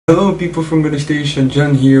Hello people from Gooner Station,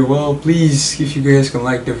 John here. Well, please, if you guys can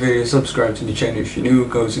like the video, subscribe to the channel if you're new,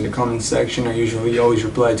 goes in the comment section. I usually always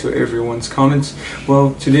reply to everyone's comments.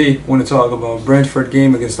 Well, today I want to talk about Brentford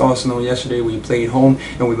game against Arsenal. Yesterday we played home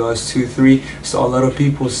and we lost 2-3. Saw a lot of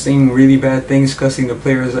people saying really bad things, cussing the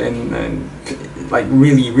players and like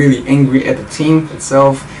really angry at the team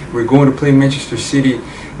itself. We're going to play Manchester City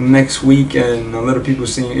next week, and a lot of people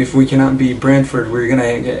saying if we cannot beat Brentford, we're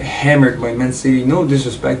gonna get hammered by Man City. No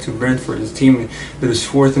disrespect to Brentford, this team that is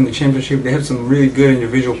fourth in the championship. They have some really good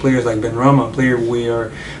individual players like Ben Rama, a player we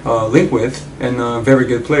are linked with, and a very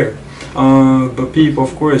good player. But people,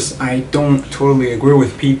 of course, I don't totally agree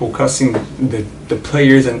with people cussing the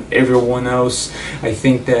players and everyone else. I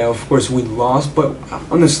think that of course we lost, but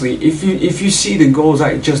honestly, if you see the goals,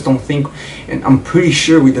 I just don't think, and I'm pretty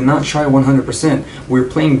sure we did not try 100%. We're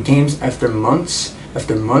playing games after months,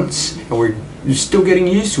 and we're still getting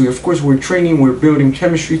used to it. Of course, we're training, we're building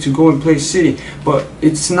chemistry to go and play City, but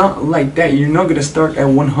it's not like that. You're not gonna start at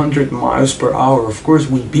 100 miles per hour. Of course,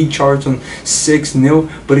 we beat Charlton 6-0,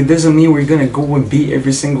 but it doesn't mean we're gonna go and beat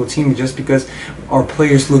every single team just because our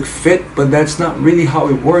players look fit. But that's not really how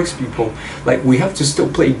it works, people. Like, we have to still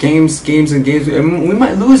play games. And we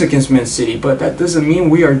might lose against Man City, but that doesn't mean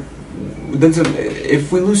we are.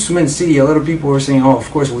 If we lose to Man City, a lot of people are saying, oh, of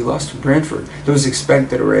course we lost to Brentford, that was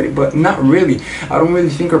expected already, but not really. I don't really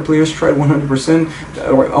think our players tried 100%.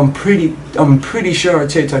 I'm pretty sure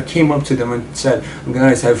Arteta came up to them and said,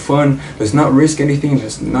 guys, have fun, let's not risk anything,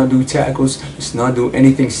 let's not do tackles, let's not do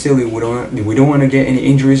anything silly, we don't want to get any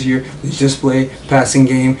injuries here, let's just play passing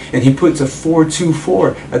game. And he puts a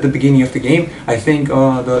 4-2-4 at the beginning of the game. I think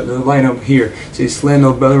the lineup here says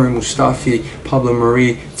Leno, Bellerin, Mustafi, Pablo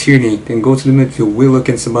Mari, Tierney. Then go to the midfield, Willock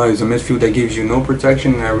and Ceballos, a midfield that gives you no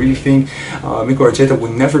protection. And I really think Mikel Arteta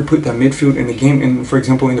would never put that midfield in the game. And for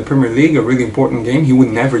example, in the Premier League, a really important game, he would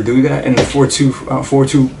never do that. And the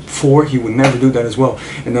 4-2-4, he would never do that as well.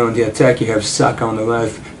 And then on the attack, you have Saka on the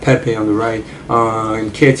left, Pepe on the right,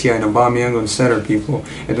 and Ketia and Aubameyang on center, people.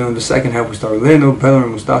 And then on the second half, we start Leno,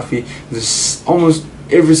 Bellerin, Mustafi. This almost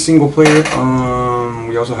every single player.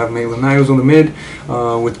 We also have Maitland-Niles on the mid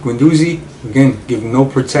with Guendouzi. Again, give no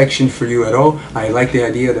protection for you at all. I like the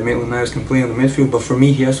idea that Maitland-Niles can play on the midfield, but for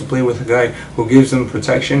me, he has to play with a guy who gives them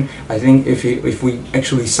protection. I think if we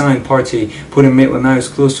actually sign Partey, putting Maitland-Niles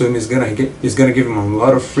close to him is gonna give him a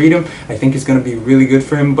lot of freedom. I think it's gonna be really good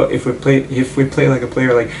for him. But if we play like a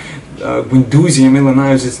player like Guendouzi and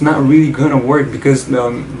Maitland-Niles, it's not really gonna work because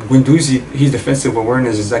Guendouzi, his defensive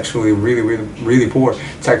awareness is actually really poor.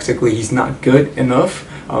 Tactically, he's not good enough.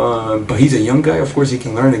 But he's a young guy. Of course, he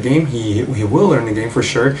can learn the game. He will learn the game for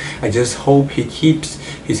sure. I just hope he keeps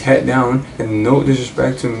his head down, and no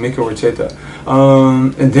disrespect to Mikel Arteta.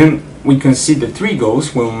 And then we conceded 3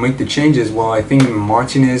 goals when we make the changes. Well, I think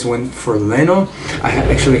Martinez went for Leno. I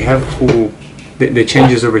actually have the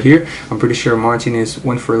changes over here. I'm pretty sure Martinez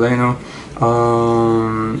went for Leno.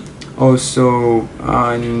 Also,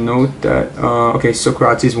 note that okay,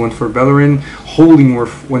 Socrates went for Bellerin, Holding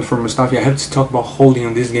went for Mustafi. I have to talk about Holding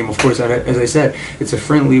on this game. Of course, as I said, it's a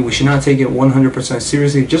friendly. We should not take it 100%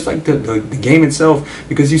 seriously, just like the game itself,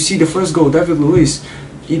 because you see the first goal, David Luiz.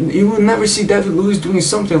 You will never see David Luiz doing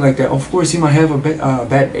something like that. Of course, he might have a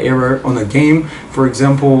bad error on a game. For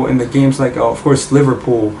example, in the games like, of course,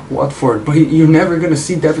 Liverpool, Watford. But you're never going to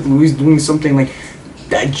see David Luiz doing something like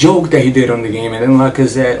that joke that he did on the game. And then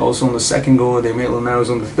Lacazette also on the second goal, they made Linares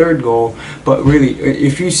on the third goal. But really,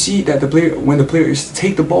 if you see that when the players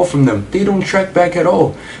take the ball from them, they don't track back at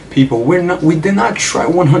all. People, we did not try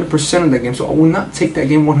 100% of that game, so I will not take that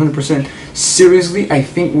game 100% seriously. I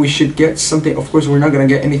think we should get something. Of course, we're not gonna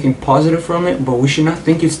get anything positive from it, but we should not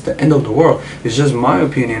think it's the end of the world. It's just my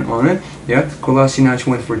opinion on it. Yeah, Kolasinac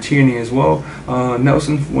went for Tierney as well.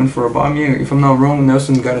 Nelson went for Aubameyang. If I'm not wrong,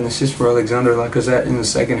 Nelson got an assist for Alexander Lacazette in the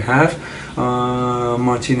second half.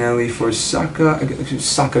 Martinelli for Saka.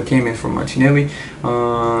 Saka came in for Martinelli,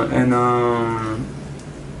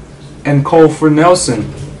 and Cole for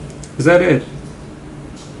Nelson. Is that it?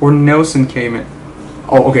 Or Nelson came in?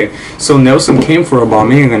 Oh, okay. So Nelson came for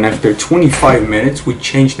Aubameyang, and after 25 minutes, we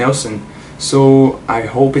changed Nelson. So I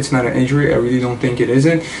hope it's not an injury. I really don't think it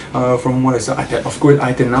isn't. From what I saw, of course,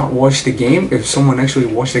 I did not watch the game. If someone actually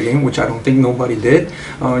watched the game, which I don't think nobody did,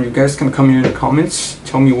 you guys can come here in the comments.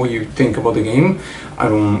 Tell me what you think about the game.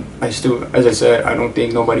 I still, as I said, I don't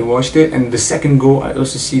think nobody watched it. And the second goal, I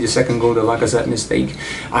also see the second goal, the Lacazette mistake.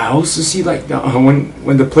 I also see like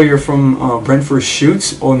when the player from Brentford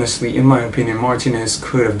shoots. Honestly, in my opinion, Martinez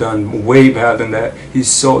could have done way better than that. He's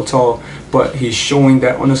so tall, but he's showing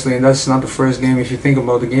that, honestly. And that's not the first game. If you think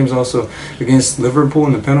about the games also against Liverpool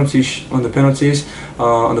in the penalty on the penalty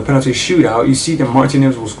shootout, you see that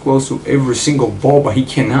Martinez was close to every single ball, but he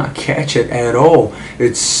cannot catch it at all.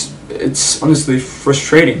 It's honestly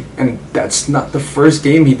frustrating, and that's not the first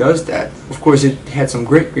game he does that. Of course, it had some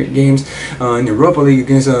great games in the Europa League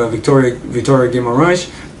against Victoria Guimarães,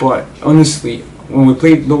 but honestly, when we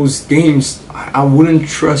played those games, I wouldn't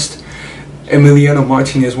trust Emiliano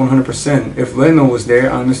Martinez 100%. If Leno was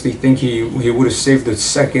there, I honestly think he would have saved the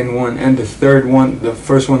second one and the third one. The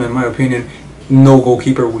first one, in my opinion, no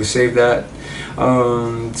goalkeeper would have saved that.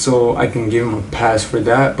 So I can give him a pass for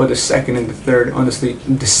that. But the second and the third, honestly,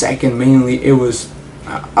 the second mainly, it was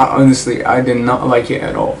honestly, I did not like it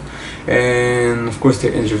at all. And of course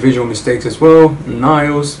the individual mistakes as well.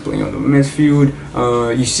 Niles playing on the midfield.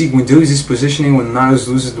 You see Guendouzi's positioning when Niles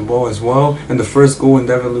loses the ball as well. And the first goal when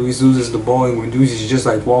David Luiz loses the ball and Guendouzi's just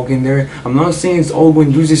like walking there. I'm not saying it's all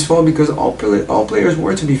Guendouzi's fault, because all players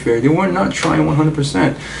were, to be fair. They were not trying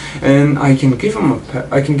 100%. And I can give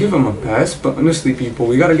him a pass. But honestly, people,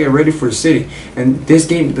 we gotta get ready for City. And this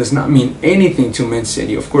game does not mean anything to Man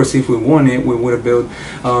City. Of course, if we won it, we would have built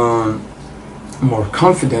more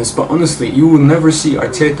confidence, but honestly, you will never see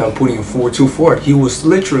Arteta putting a 4-2-4. He was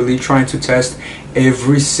literally trying to test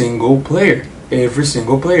every single player,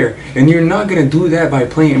 and you're not gonna do that by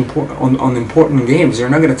playing on important games. You're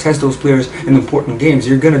not gonna test those players in important games.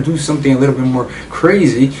 You're gonna do something a little bit more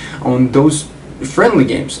crazy on those friendly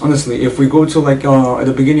games. Honestly, if we go to like at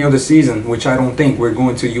the beginning of the season, which I don't think we're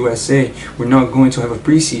going to USA, we're not going to have a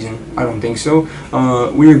preseason. I don't think so.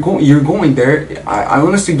 You're going there. I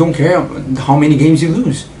honestly don't care how many games you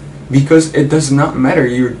lose, because it does not matter.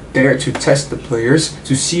 You're there to test the players,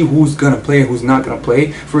 to see who's gonna play and who's not gonna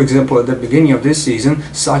play. For example, at the beginning of this season,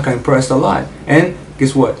 Saka impressed a lot, and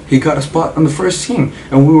guess what? He got a spot on the first team,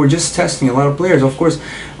 and we were just testing a lot of players. Of course,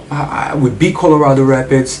 we beat Colorado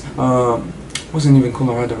Rapids. Wasn't even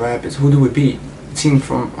Colorado Rapids. Who do we beat? A team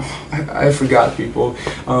from, I forgot, people.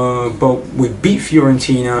 But we beat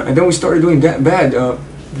Fiorentina, and then we started doing that bad.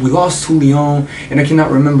 We lost to Lyon, and I cannot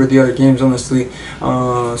remember the other games, honestly.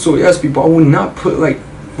 So yes, people, I would not put like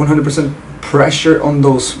 100% pressure on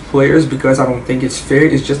those players, because I don't think it's fair.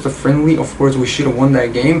 It's just a friendly. Of course, we should have won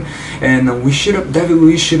that game, and we should have. David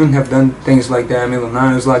Luiz shouldn't have done things like that.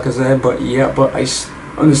 Milan, like I said, but yeah, but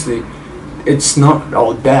honestly, it's not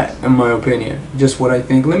all that, in my opinion. Just what I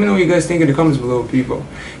think. Let me know what you guys think in the comments below, people.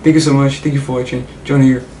 Thank you so much. Thank you for watching. John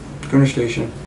here, Gooner Station.